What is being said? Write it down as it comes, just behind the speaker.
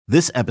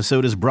This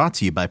episode is brought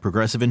to you by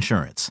Progressive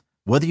Insurance.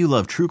 Whether you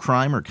love true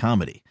crime or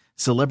comedy,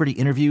 celebrity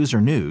interviews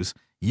or news,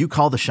 you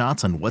call the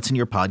shots on what's in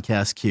your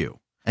podcast queue.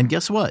 And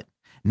guess what?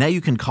 Now you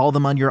can call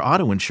them on your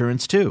auto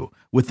insurance too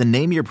with the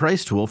Name Your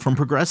Price tool from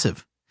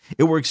Progressive.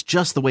 It works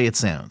just the way it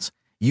sounds.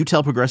 You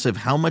tell Progressive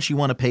how much you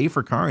want to pay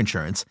for car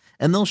insurance,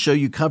 and they'll show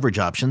you coverage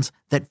options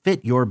that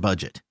fit your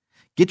budget.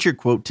 Get your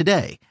quote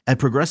today at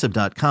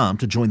Progressive.com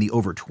to join the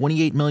over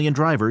 28 million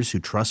drivers who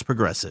trust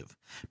Progressive.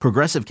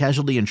 Progressive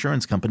Casualty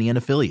Insurance Company and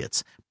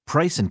Affiliates.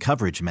 Price and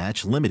coverage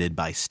match limited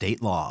by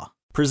state law.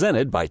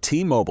 Presented by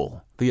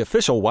T-Mobile, the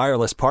official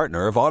wireless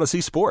partner of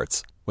Odyssey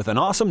Sports. With an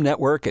awesome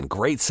network and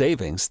great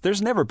savings,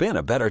 there's never been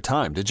a better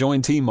time to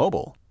join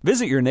T-Mobile.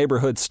 Visit your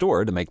neighborhood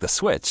store to make the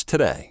switch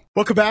today.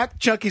 Welcome back.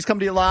 Junkies come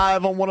to you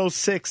live on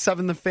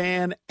 106.7 The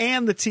Fan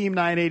and the Team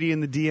 980 in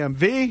the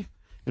DMV.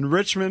 In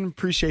Richmond,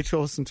 appreciate you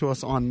listening to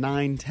us on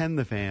 910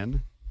 The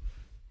Fan.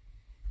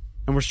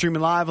 And we're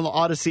streaming live on the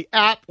Odyssey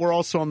app. We're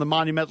also on the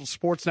Monumental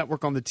Sports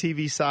Network on the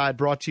TV side,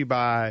 brought to you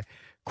by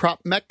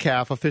Crop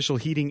Metcalf, official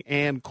heating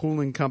and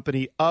cooling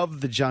company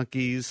of the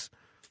Junkies.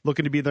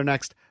 Looking to be their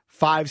next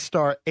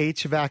 5-star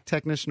HVAC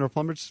technician or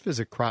plumber, just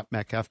visit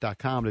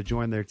cropmetcalf.com to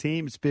join their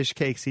team. It's Bish,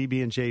 Cake,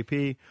 CB, and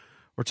JP.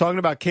 We're talking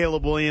about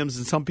Caleb Williams,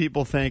 and some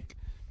people think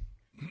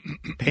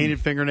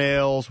painted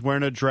fingernails,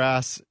 wearing a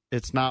dress,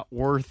 it's not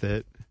worth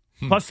it.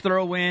 Plus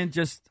throw in,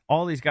 just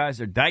all these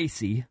guys are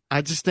dicey.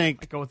 I just think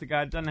I go with the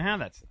guy that doesn't have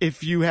that.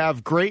 If you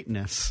have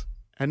greatness,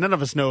 and none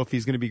of us know if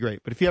he's going to be great,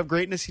 but if you have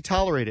greatness, you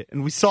tolerate it.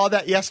 And we saw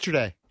that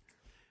yesterday.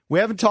 We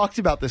haven't talked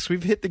about this.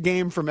 We've hit the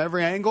game from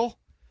every angle.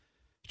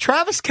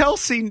 Travis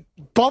Kelce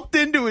bumped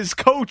into his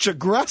coach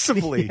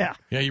aggressively. Yeah,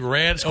 he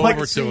ran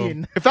over to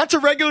him. If that's a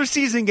regular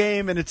season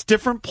game and it's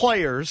different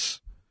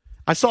players,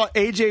 I saw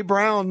A.J.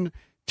 Brown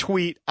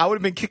tweet, I would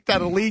have been kicked out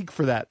of the league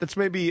for that. That's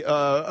maybe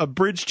a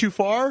bridge too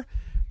far.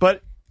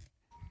 But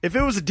if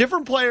it was a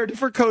different player,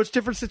 different coach,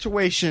 different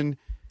situation,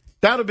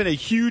 that would have been a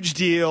huge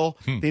deal.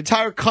 The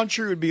entire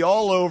country would be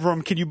all over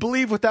him. Can you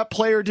believe what that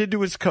player did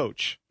to his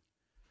coach?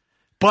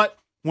 But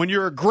when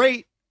you're a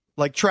great,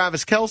 like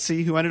Travis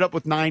Kelce, who ended up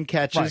with 9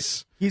 catches.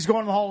 Right. He's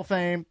going to the Hall of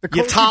Fame.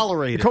 You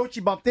tolerate it. The coach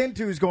he bumped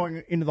into is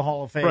going into the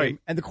Hall of Fame. Right.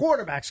 And the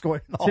quarterback's going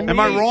to the Hall of Fame. Am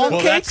I wrong,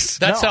 Cakes?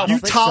 That's how you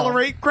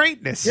tolerate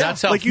greatness. Yeah.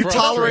 That's how like you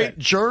tolerate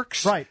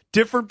jerks, right?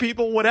 Different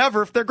people,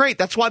 whatever, if they're great.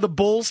 That's why the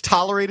Bulls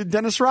tolerated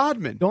Dennis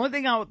Rodman.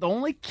 The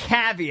only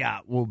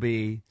caveat will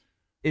be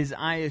is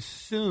I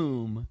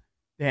assume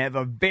they have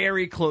a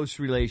very close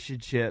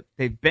relationship.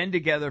 They've been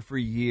together for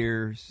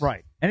years.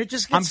 Right. And it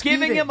just gets I'm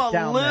giving him a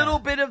little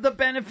there. bit of the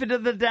benefit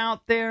of the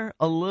doubt there.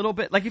 A little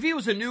bit. Like if he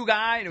was a new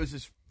guy and it was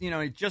just,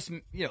 he just,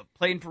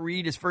 playing for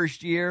Reed his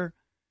first year,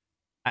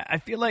 I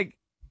feel like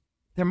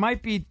that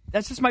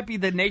just might be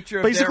the nature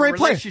of But he's their a great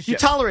player. relationship. You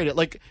tolerate it.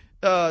 Like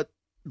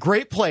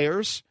great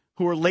players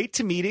who are late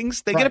to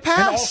meetings, they get a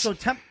pass. And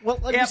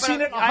also, we've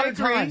seen it 100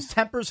 times.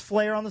 Tempers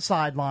flare on the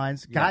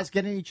sidelines. Guys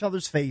get in each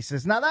other's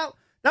faces. Now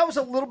that was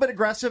a little bit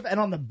aggressive and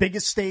on the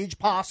biggest stage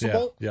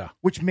possible,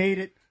 which made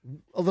it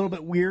a little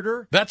bit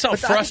weirder. That's how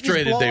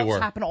frustrated they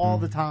were. Happen all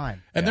the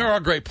time. And there are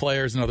great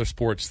players in other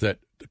sports that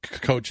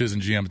coaches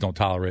and GMs don't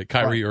tolerate.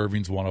 Kyrie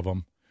Irving's one of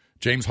them.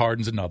 James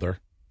Harden's another.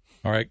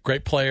 All right,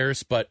 great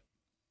players, but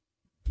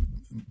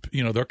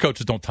their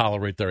coaches don't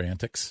tolerate their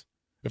antics.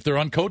 If they're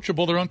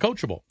uncoachable, they're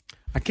uncoachable.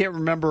 I can't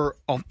remember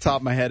off the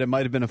top of my head. It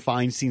might have been a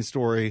Feinstein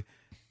story,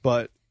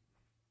 but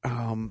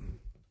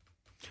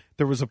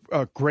there was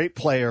a great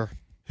player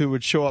who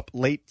would show up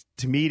late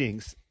to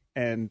meetings,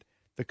 and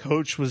the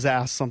coach was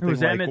asked something. It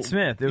was like, Emmitt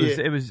Smith.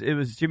 It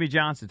was Jimmy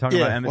Johnson talking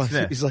about Emmitt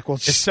Smith. He's like, well,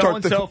 if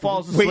so-and-so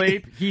falls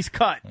asleep, he's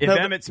cut. If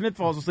Emmitt Smith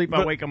falls asleep,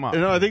 I wake him up.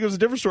 I think it was a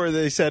different story.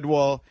 They said,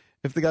 well,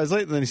 if the guy's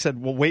late, and then he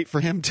said, well, wait for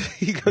him to.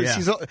 He goes,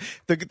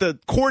 the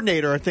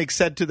coordinator, I think,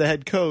 said to the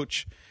head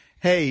coach,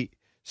 hey,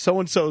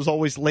 so-and-so is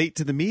always late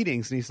to the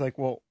meetings. And he's like,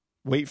 well,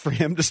 wait for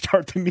him to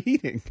start the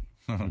meeting.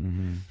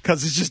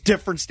 Because it's just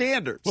different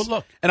standards. Well,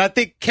 look. And I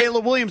think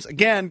Caleb Williams,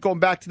 again, going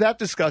back to that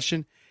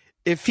discussion,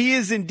 if he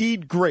is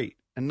indeed great,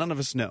 and none of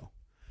us know,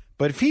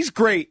 but if he's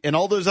great and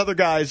all those other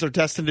guys are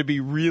destined to be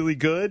really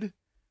good,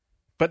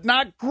 but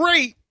not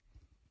great,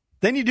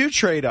 then you do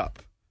trade up.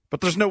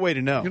 But there's no way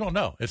to know. You don't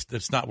know.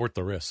 It's not worth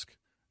the risk.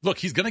 Look,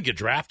 he's going to get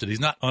drafted. He's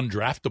not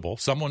undraftable.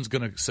 Someone's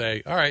going to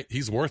say, all right,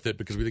 he's worth it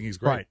because we think he's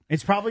great. Right.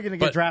 It's probably going to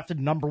get drafted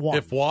number 1.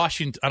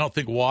 I don't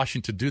think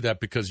Washington do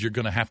that because you're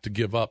going to have to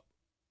give up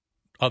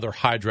other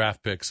high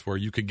draft picks where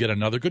you could get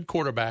another good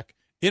quarterback,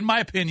 in my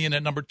opinion,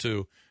 at number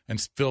 2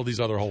 and fill these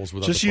other holes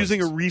with just other using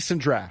places. A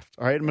recent draft.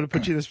 All right, I'm going to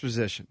put you in this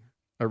position.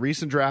 A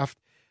recent draft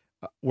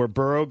where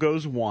Burrow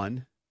goes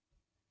 1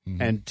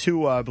 and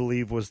 2, I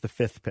believe, was the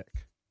 5th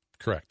pick.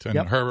 Correct. And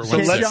Herbert so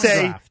went let's 6th.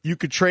 say you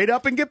could trade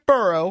up and get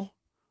Burrow,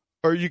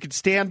 or you could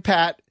stand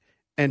pat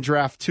and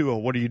draft Tua.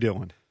 What are you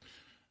doing?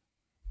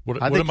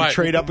 I think you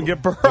trade up and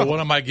get Burrow. Well, what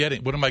am I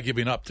getting? What am I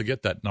giving up to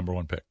get that number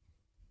 1 pick?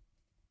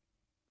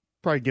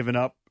 Probably giving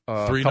up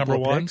 3 number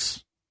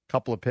 1s,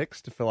 couple of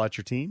picks to fill out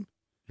your team.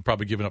 You're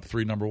probably giving up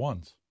 3 number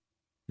 1s.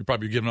 You're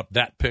probably giving up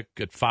that pick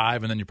at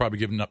 5, and then you're probably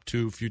giving up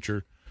 2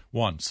 future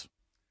 1s.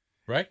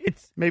 right?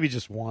 It's maybe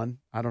just one.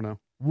 I don't know.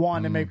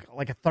 One and maybe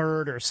like a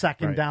third or a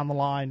second down the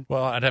line.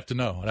 Well, I'd have to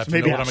know. I'd have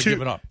to know what I'm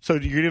giving up. So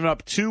you're giving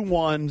up 2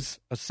 1s,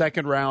 a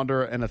second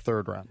rounder, and a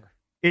third rounder.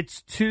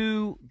 It's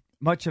too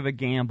much of a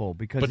gamble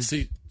because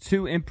it's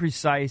too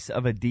imprecise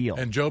of a deal.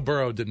 And Joe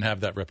Burrow didn't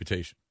have that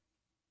reputation.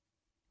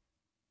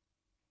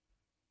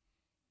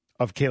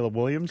 Of Caleb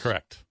Williams?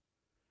 Correct.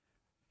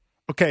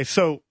 Okay,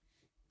 so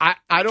I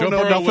don't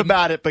know enough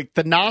about it, but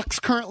the knocks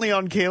currently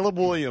on Caleb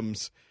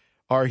Williams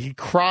are he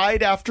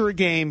cried after a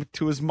game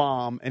to his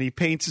mom, and he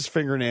paints his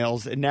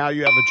fingernails, and now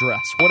you have a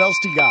dress. What else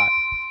do you got?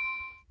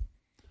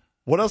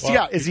 What else do you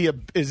got? Is he a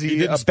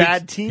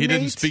bad teammate? He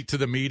didn't speak to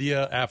the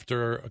media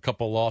after a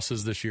couple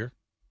losses this year.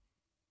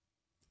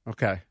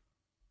 Okay.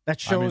 That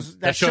shows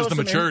the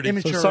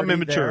maturity. So some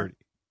immaturity.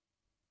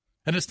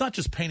 And it's not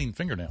just painting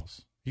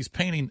fingernails. He's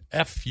painting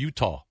F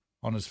Utah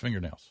on his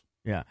fingernails.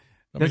 Yeah.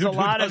 I mean, There's a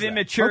lot of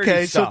immaturity.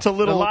 Okay, so it's a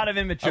lot of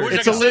immaturity.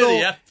 It's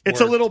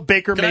a little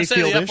Baker Mayfield-ish.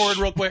 Can I say the F word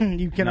real quick?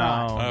 You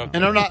cannot. No.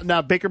 And I'm not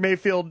now. Baker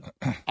Mayfield,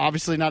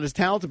 obviously not as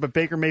talented, but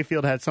Baker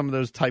Mayfield had some of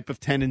those type of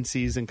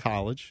tendencies in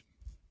college.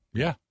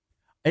 Yeah.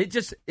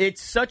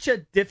 It's such a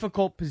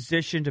difficult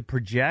position to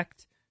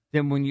project.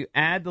 Then when you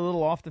add the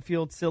little off the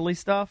field silly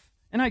stuff,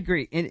 and I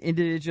agree,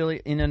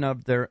 individually in and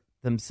of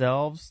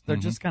themselves, they're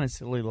just kind of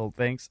silly little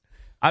things.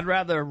 I'd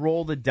rather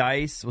roll the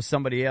dice with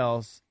somebody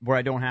else where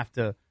I don't have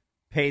to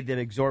pay the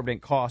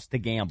exorbitant cost to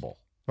gamble.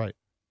 Right.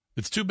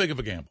 It's too big of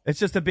a gamble. It's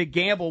just a big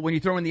gamble when you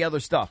throw in the other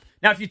stuff.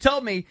 Now, if you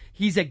tell me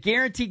he's a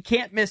guaranteed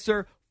can't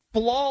misser,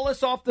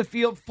 flawless off the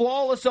field,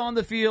 flawless on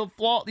the field,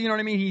 you know what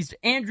I mean? He's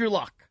Andrew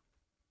Luck,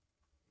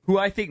 who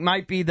I think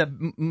might be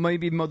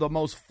maybe the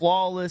most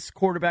flawless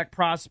quarterback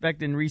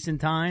prospect in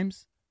recent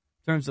times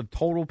in terms of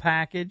total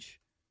package,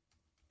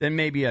 then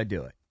maybe I'd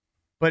do it.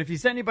 But if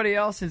he's anybody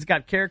else who's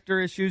got character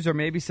issues or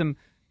maybe some,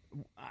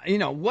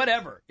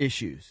 whatever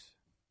issues,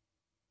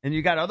 and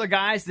you got other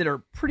guys that are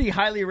pretty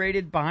highly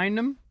rated behind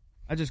him,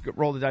 I just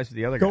roll the dice with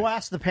the other guys. Go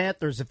ask the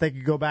Panthers if they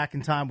could go back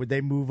in time. Would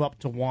they move up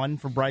to 1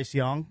 for Bryce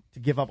Young to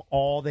give up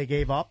all they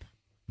gave up?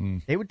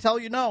 They would tell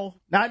you no.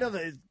 Now, I know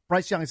that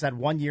Bryce Young has had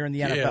 1 year in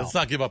the NFL. Yeah, let's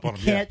not give up on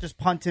him yet. Can't just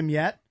punt him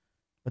yet.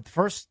 But the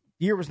first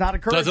year was not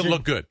encouraging. Doesn't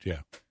look good, yeah.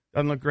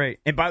 Doesn't look great.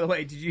 And by the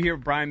way, did you hear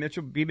Brian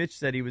Mitchell? B. Mitch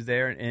said he was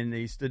there and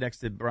he stood next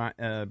to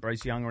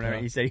Bryce Young or whatever.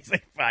 Yeah. He said he's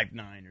like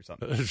 5'9" or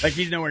something. Like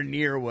he's nowhere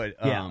near what.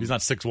 He's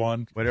not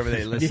 6'1", whatever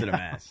they listed him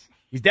as.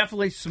 He's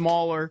definitely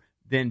smaller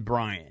than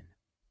Brian.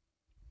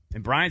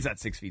 And Brian's not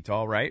 6 feet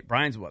tall, right?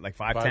 Brian's what, like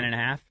 5'10" and a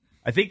half?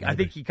 I think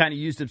he kind of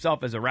used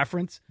himself as a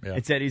reference. Yeah.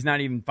 It said he's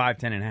not even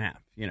 5'10" and a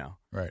half.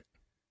 Right.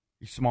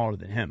 He's smaller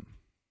than him.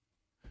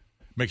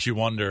 Makes you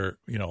wonder.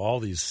 All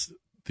these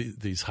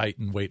height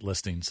and weight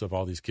listings of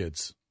all these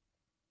kids.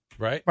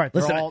 Right.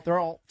 They're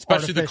all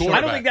especially the quarterbacks.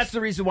 I don't think that's the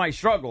reason why he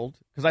struggled,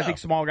 because I think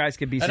small guys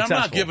can be successful.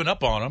 And I'm not giving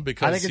up on him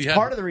because I think it's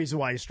part of the reason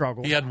why he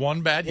struggled. He had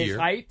one bad year. His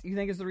height, you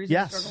think, is the reason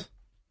he struggled?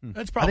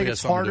 That's probably I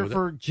think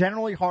it's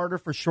generally harder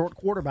for short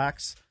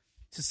quarterbacks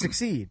to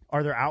succeed.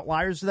 Are there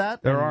outliers to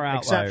that? There are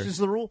outliers. Exceptions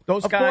to the rule?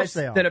 Those guys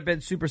that have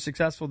been super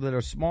successful that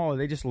are smaller,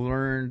 they just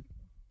learn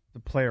to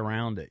play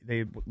around it.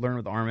 They learn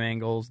with arm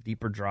angles,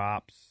 deeper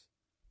drops,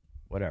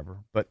 whatever.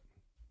 But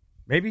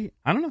maybe,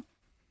 I don't know.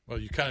 Well,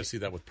 you kind of see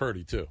that with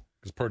Purdy, too,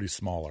 because Purdy's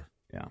smaller.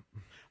 Yeah.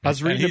 I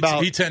was reading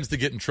about... He tends to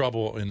get in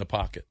trouble in the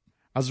pocket.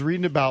 I was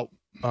reading about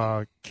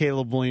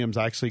Caleb Williams.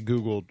 I actually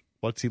Googled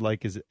what's he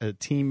like as a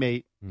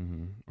teammate.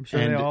 Mm-hmm. I'm sure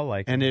they all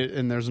like him.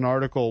 And there's an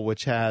article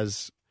which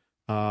has,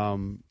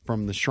 from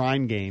the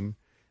Shrine game,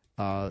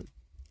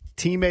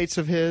 teammates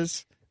of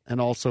his and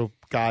also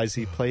guys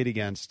he played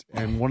against.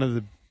 And one of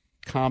the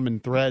common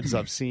threads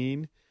I've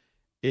seen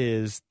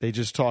is they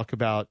just talk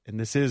about, and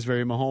this is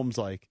very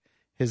Mahomes-like,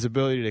 his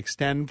ability to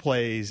extend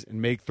plays and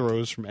make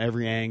throws from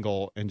every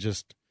angle and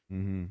just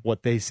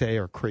what they say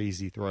are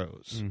crazy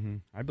throws. Mm-hmm.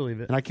 I believe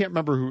it. And I can't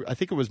remember who, I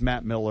think it was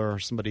Matt Miller or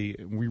somebody,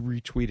 we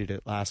retweeted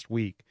it last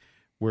week,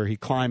 where he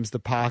climbs the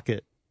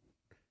pocket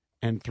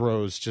and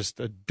throws just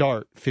a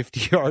dart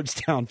 50 yards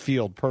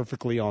downfield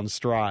perfectly on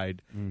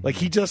stride. Mm-hmm. Like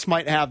he just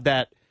might have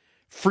that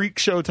freak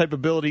show type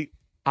ability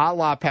a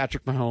la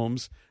Patrick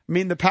Mahomes. I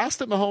mean, the pass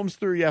that Mahomes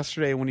threw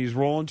yesterday when he's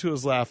rolling to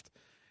his left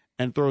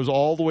and throws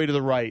all the way to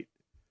the right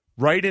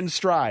in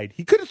stride.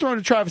 He could have thrown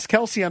to Travis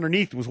Kelce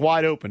underneath. It was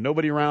wide open.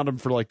 Nobody around him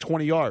for like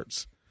 20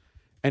 yards.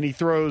 And he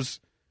throws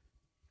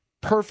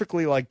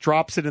perfectly, like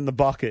drops it in the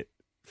bucket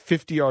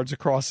 50 yards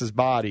across his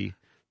body.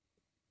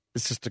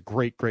 It's just a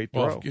great, great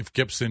throw. Well, if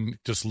Gibson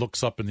just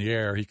looks up in the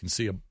air, he can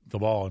see the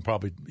ball and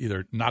probably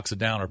either knocks it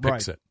down or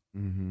picks it.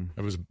 Mm-hmm.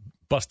 It was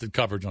busted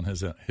coverage on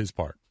his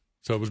part.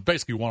 So it was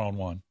basically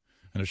one-on-one,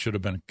 and it should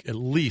have been at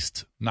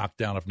least knocked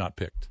down, if not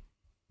picked.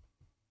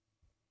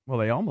 Well,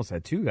 they almost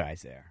had two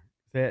guys there.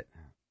 But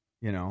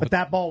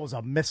that ball was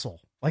a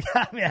missile.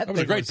 That was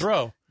a great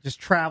throw. Just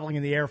traveling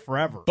in the air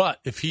forever.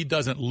 But if he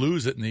doesn't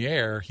lose it in the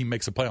air, he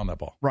makes a play on that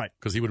ball. Right.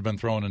 Because he would have been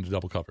thrown into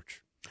double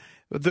coverage.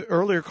 The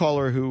earlier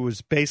caller who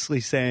was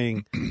basically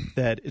saying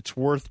that it's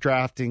worth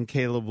drafting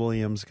Caleb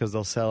Williams because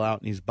they'll sell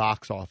out and he's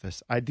box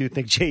office. I do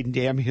think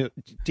Jaden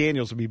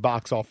Daniels would be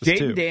box office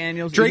too.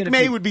 Daniels, Drake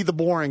May would be the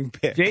boring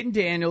pick. Jaden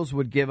Daniels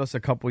would give us a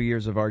couple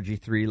years of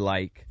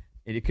RG3-like.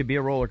 It could be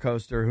a roller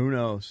coaster. Who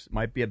knows?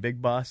 Might be a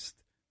big bust,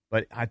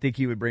 but I think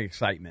he would bring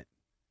excitement.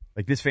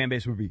 Like, this fan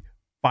base would be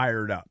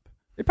fired up.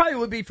 It probably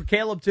would be for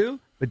Caleb too,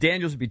 but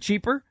Daniels would be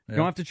cheaper. You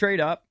don't have to trade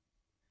up.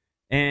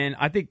 And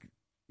I think,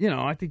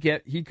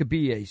 he could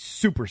be a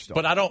superstar.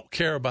 But I don't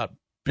care about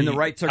in the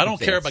right circumstance. I don't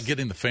care about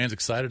getting the fans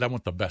excited. I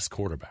want the best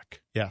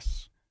quarterback.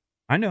 Yes.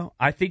 I know.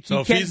 I think he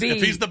if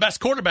he's the best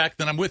quarterback,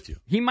 then I'm with you.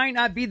 He might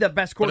not be the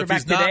best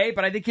quarterback today,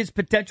 but I think his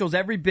potential is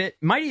every bit,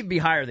 might even be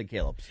higher than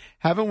Caleb's.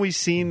 Haven't we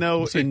seen,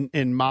 though,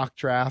 in mock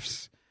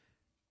drafts,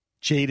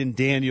 Jaden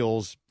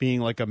Daniels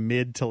being like a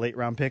mid to late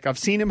round pick? I've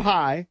seen him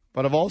high,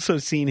 but I've also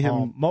seen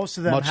him most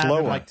of them much have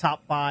lower. Him like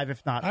top 5,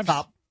 if not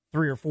top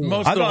 3 or 4.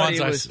 I thought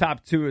he was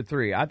top 2 or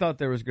 3. I thought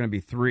there was going to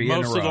be 3 in a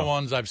row. Most of the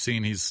ones I've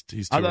seen, he's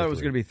 2 I thought it was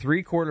going to be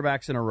 3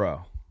 quarterbacks in a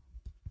row.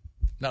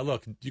 Now,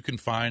 look, you can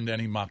find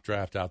any mock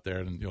draft out there,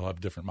 and you'll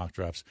have different mock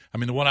drafts. I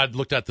mean, the one I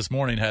looked at this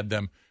morning had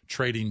them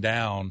trading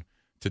down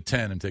to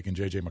 10 and taking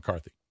J.J.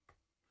 McCarthy.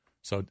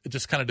 So it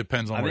just kind of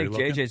depends on where you're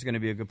looking. I think J.J.'s going to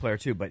be a good player,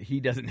 too, but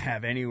he doesn't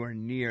have anywhere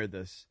near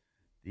the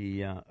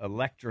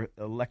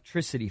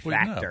electricity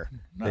factor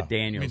that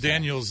Daniels has.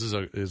 Daniels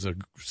is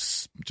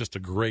just a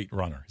great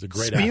runner. He's a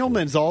great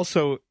Spielman's athlete.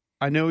 Also,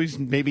 I know he's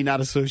maybe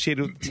not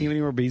associated with the team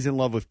anymore, but he's in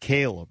love with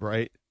Caleb,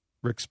 right?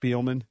 Rick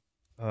Spielman.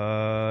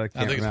 I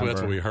think that's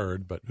what we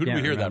heard, but who did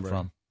we hear that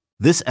from?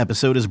 This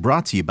episode is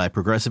brought to you by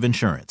Progressive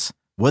Insurance.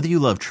 Whether you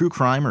love true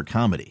crime or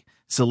comedy,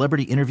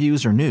 celebrity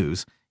interviews or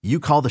news, you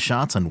call the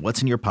shots on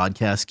what's in your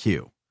podcast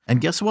queue.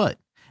 And guess what?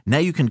 Now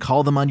you can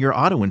call them on your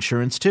auto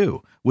insurance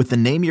too with the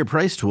Name Your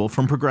Price tool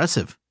from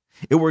Progressive.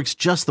 It works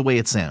just the way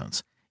it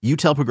sounds. You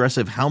tell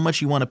Progressive how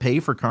much you want to pay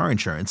for car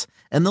insurance,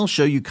 and they'll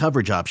show you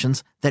coverage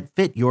options that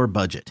fit your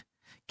budget.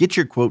 Get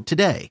your quote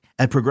today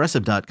at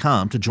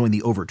Progressive.com to join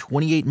the over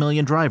 28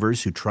 million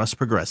drivers who trust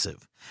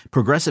Progressive.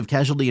 Progressive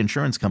Casualty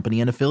Insurance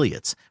Company and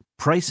Affiliates.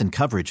 Price and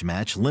coverage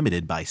match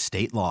limited by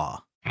state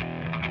law.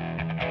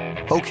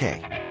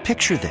 Okay,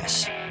 picture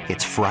this.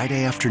 It's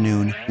Friday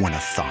afternoon when a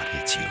thought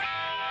hits you.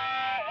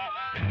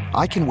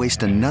 I can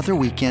waste another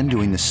weekend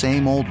doing the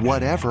same old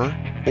whatever,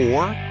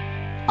 or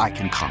I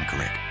can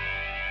conquer it.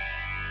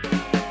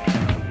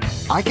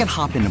 I can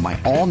hop into my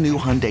all-new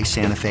Hyundai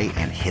Santa Fe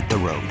and hit the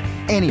road.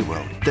 Any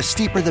road. The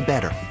steeper, the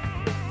better.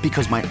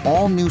 Because my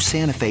all-new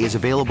Santa Fe is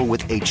available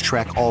with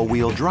H-Track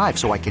all-wheel drive,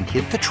 so I can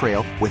hit the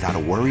trail without a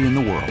worry in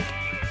the world.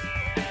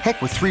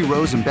 Heck, with 3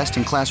 rows and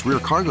best-in-class rear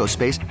cargo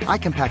space, I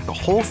can pack the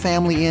whole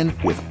family in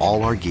with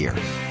all our gear.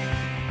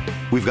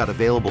 We've got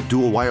available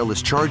dual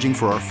wireless charging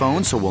for our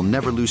phones, so we'll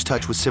never lose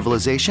touch with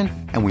civilization,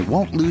 and we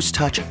won't lose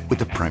touch with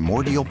the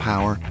primordial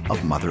power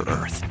of Mother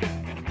Earth.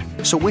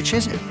 So which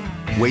is it?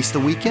 Waste the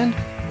weekend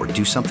or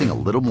do something a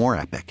little more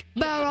epic?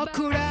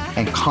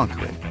 And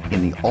conquer it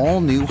in the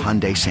all-new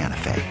Hyundai Santa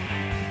Fe.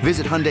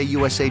 Visit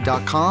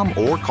HyundaiUSA.com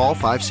or call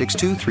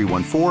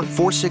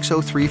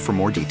 562-314-4603 for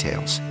more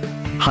details.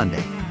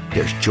 Hyundai,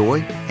 there's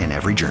joy in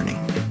every journey.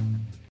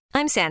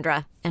 I'm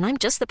Sandra, and I'm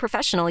just the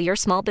professional your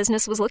small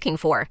business was looking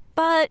for.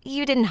 But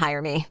you didn't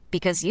hire me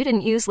because you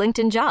didn't use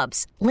LinkedIn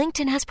Jobs.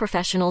 LinkedIn has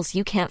professionals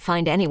you can't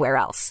find anywhere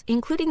else,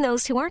 including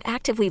those who aren't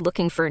actively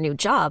looking for a new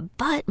job,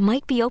 but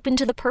might be open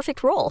to the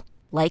perfect role,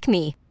 like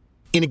me.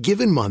 In a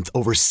given month,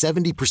 over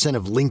 70%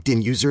 of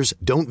LinkedIn users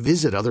don't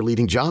visit other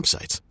leading job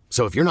sites.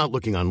 So if you're not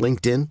looking on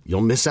LinkedIn,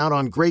 you'll miss out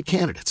on great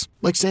candidates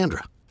like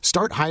Sandra.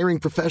 Start hiring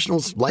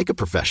professionals like a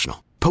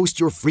professional. Post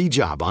your free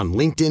job on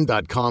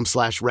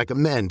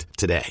linkedin.com/recommend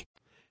today.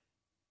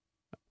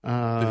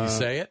 Did he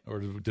say it, or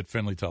did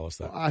Finley tell us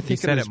that? I think he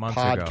said it months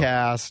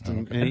podcast.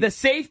 ago. And the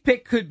safe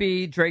pick could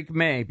be Drake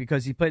May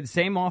because he played the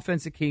same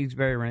offense that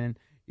Kingsbury ran.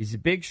 He's a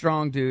big,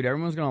 strong dude.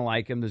 Everyone's going to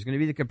like him. There's going to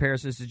be the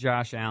comparisons to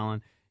Josh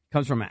Allen.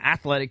 Comes from an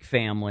athletic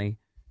family.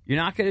 You're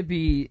not going to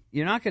be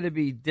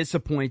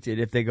disappointed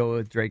if they go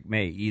with Drake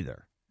May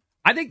either.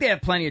 I think they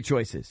have plenty of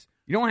choices.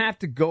 You don't have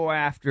to go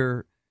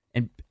after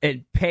and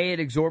pay an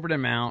exorbitant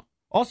amount.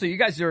 Also, you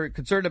guys are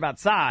concerned about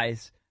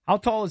size. How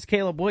tall is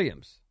Caleb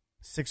Williams?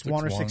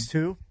 6'1" or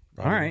 6'2"?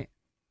 All right.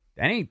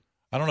 I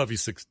don't know if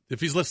he's six.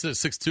 If he's listed at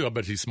 6'2", I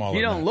bet he's smaller.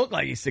 He than don't that. look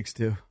like he's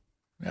 6'2".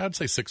 Yeah, I'd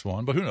say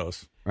 6'1", but who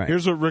knows? Right.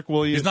 Here's what Rick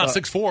Williams. He's not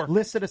 6'4".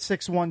 Listed at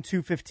 6'1",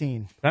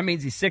 215. That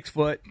means he's 6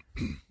 foot.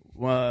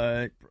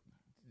 Whatever.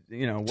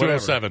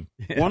 207.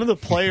 One of the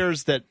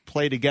players that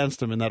played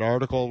against him in that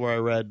article where I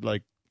read,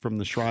 like, from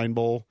the Shrine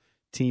Bowl,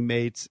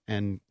 teammates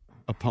and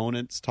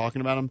opponents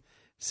talking about him,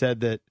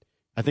 said that,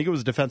 I think it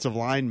was a defensive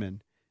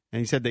lineman, and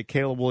he said that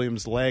Caleb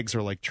Williams' legs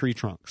are like tree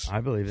trunks. I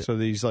believe it. So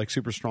that he's like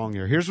super strong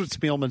here. Here's what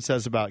Spielman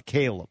says about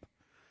Caleb.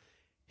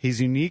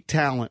 He's unique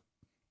talent.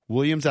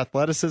 Williams'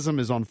 athleticism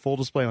is on full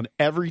display on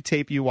every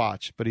tape you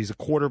watch, but he's a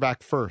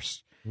quarterback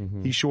first.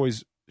 Mm-hmm. He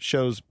shows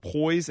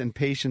poise and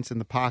patience in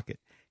the pocket.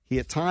 He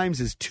at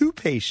times is too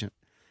patient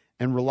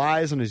and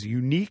relies on his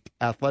unique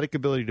athletic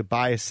ability to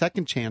buy a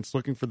second chance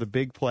looking for the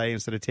big play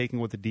instead of taking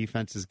what the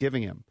defense is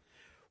giving him.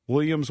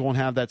 Williams won't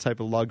have that type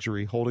of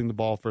luxury holding the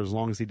ball for as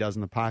long as he does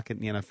in the pocket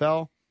in the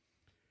NFL.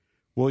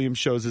 Williams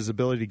shows his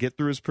ability to get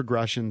through his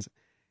progressions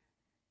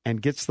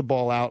and gets the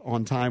ball out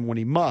on time when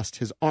he must.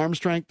 His arm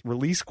strength,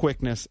 release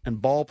quickness,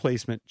 and ball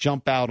placement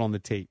jump out on the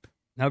tape.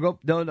 Now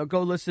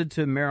go listen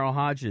to Merrill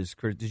Hodges.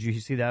 Did you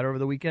see that over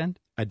the weekend?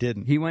 I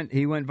didn't. He went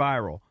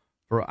viral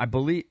for, I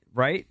believe,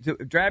 right?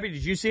 Drabby,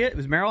 did you see it? It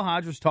was Merrill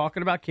Hodges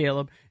talking about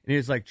Caleb, and he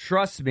was like,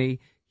 "Trust me,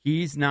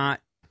 he's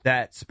not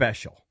that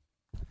special."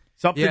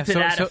 Something to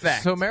that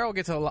effect. So Merrill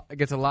gets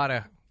a lot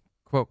of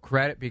quote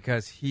credit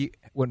because he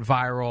went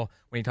viral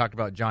when he talked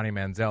about Johnny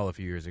Manziel a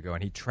few years ago,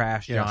 and he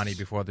trashed Johnny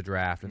before the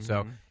draft, and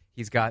so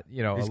he's got he's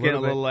getting a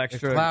little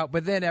extra clout.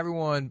 But then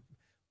everyone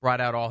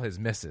brought out all his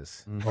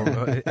misses.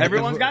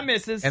 Everyone's got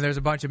misses, and there's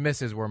a bunch of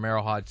misses where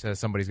Merrill Hodge says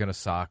somebody's going to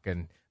suck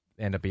and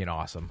end up being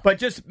awesome. But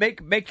just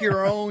make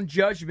your own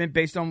judgment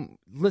based on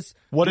listen.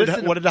 What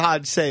did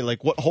Hodge say?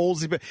 Like what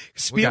holes?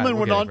 Spielman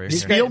went on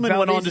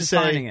to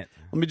say.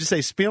 Let me just say,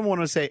 Spielman went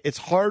on to say it's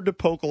hard to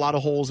poke a lot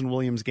of holes in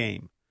Williams'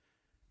 game.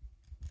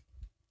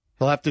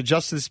 He'll have to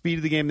adjust to the speed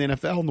of the game in the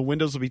NFL, and the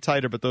windows will be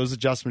tighter, but those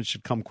adjustments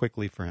should come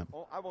quickly for him.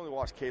 Well, I've only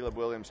watched Caleb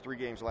Williams 3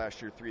 games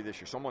last year, 3 this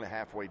year, so I'm only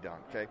halfway done,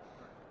 okay?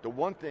 The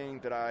one thing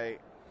that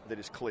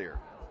is clear,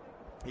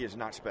 he is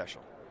not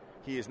special.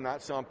 He is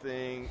not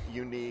something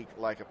unique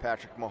like a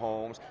Patrick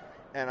Mahomes,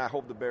 and I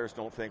hope the Bears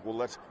don't think, well,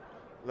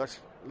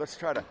 let's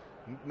try to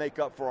make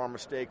up for our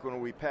mistake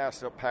when we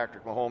pass up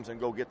Patrick Mahomes and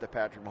go get the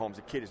Patrick Mahomes.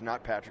 The kid is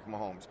not Patrick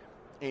Mahomes.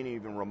 Ain't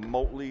even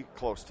remotely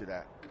close to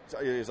that. So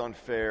it is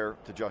unfair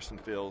to Justin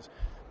Fields.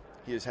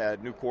 He has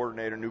had new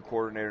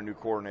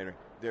coordinator.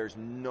 There's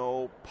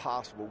no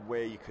possible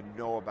way you can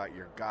know about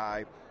your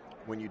guy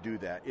when you do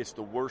that. It's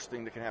the worst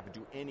thing that can happen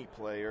to any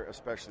player,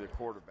 especially a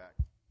quarterback.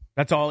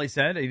 That's all he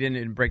said? He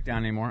didn't break down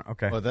anymore?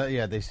 Okay. Well,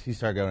 he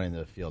started going into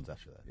the fields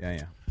after that.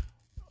 Yeah.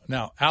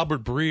 Now,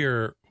 Albert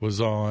Breer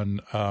was on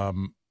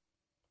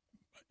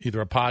either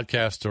a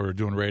podcast or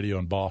doing radio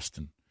in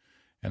Boston.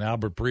 And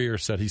Albert Breer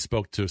said he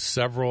spoke to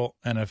several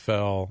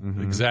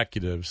NFL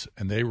executives,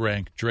 and they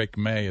ranked Drake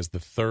May as the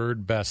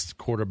third best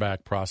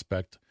quarterback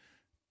prospect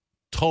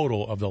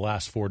total of the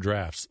last 4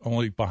 drafts,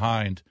 only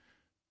behind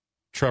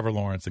Trevor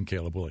Lawrence and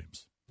Caleb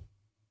Williams.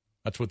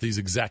 That's what these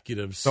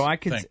executives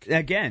think.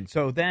 Again,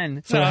 so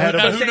then...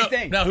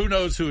 Now, who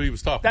knows who he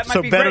was talking to?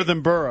 So better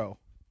than Burrow.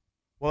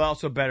 Well,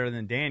 also better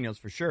than Daniels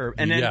for sure.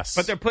 And then, yes.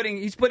 But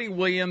he's putting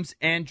Williams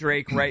and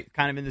Drake right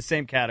kind of in the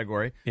same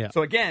category. Yeah.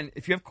 So again,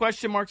 if you have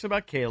question marks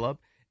about Caleb,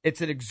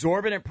 it's an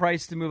exorbitant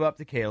price to move up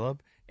to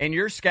Caleb, and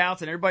your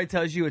scouts and everybody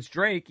tells you it's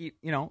Drake,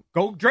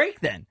 go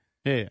Drake then.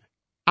 Yeah.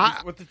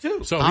 With the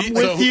 2. So I'm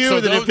with you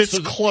that if it's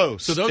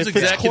close. So those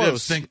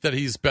executives think that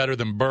he's better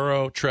than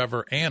Burrow,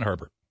 Trevor, and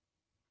Herbert.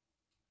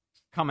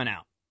 Coming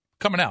out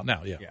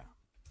now, yeah.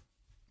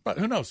 But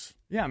who knows?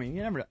 Yeah, I mean,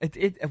 you never know.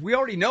 We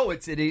already know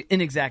it's an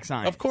inexact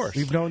science. Of course.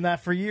 We've known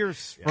that for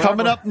years. Yeah.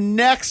 Coming up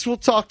next, we'll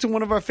talk to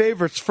one of our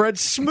favorites. Fred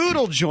Smoot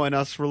will join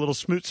us for a little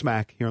Smoot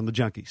Smack here on The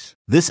Junkies.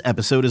 This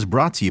episode is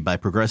brought to you by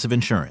Progressive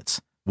Insurance.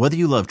 Whether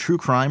you love true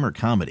crime or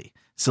comedy,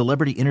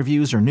 celebrity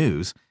interviews or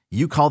news,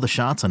 you call the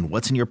shots on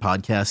what's in your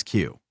podcast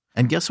queue.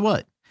 And guess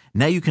what?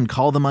 Now you can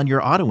call them on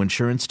your auto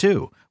insurance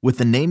too with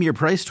the Name Your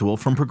Price tool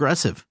from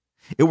Progressive.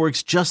 It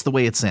works just the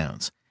way it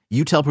sounds.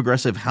 You tell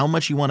Progressive how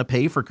much you want to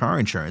pay for car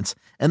insurance,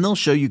 and they'll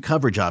show you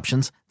coverage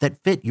options that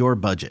fit your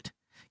budget.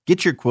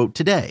 Get your quote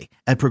today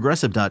at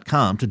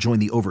Progressive.com to join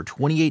the over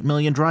 28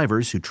 million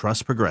drivers who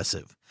trust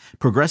Progressive.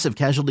 Progressive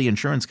Casualty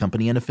Insurance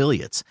Company and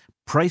Affiliates.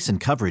 Price and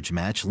coverage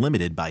match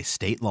limited by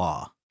state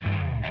law.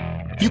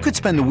 You could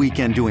spend the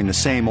weekend doing the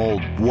same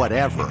old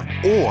whatever,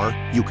 or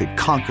you could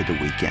conquer the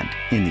weekend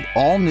in the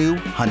all-new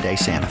Hyundai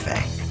Santa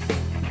Fe.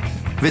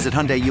 Visit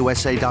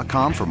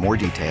HyundaiUSA.com for more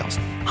details.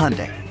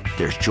 Hyundai.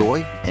 There's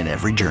joy in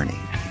every journey.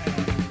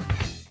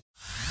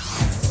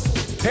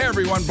 Hey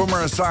everyone,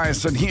 Boomer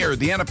Esiason here.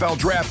 The NFL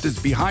draft is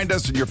behind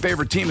us and your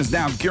favorite team is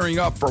now gearing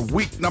up for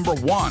week number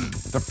 1.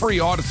 The free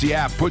Odyssey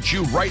app puts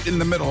you right in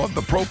the middle of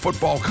the pro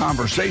football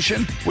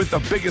conversation with the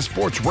biggest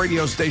sports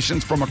radio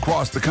stations from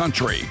across the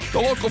country.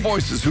 The local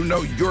voices who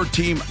know your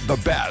team the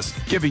best,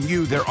 giving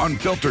you their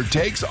unfiltered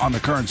takes on the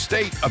current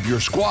state of your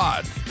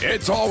squad.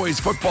 It's always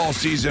football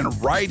season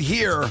right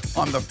here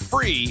on the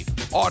free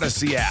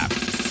Odyssey app.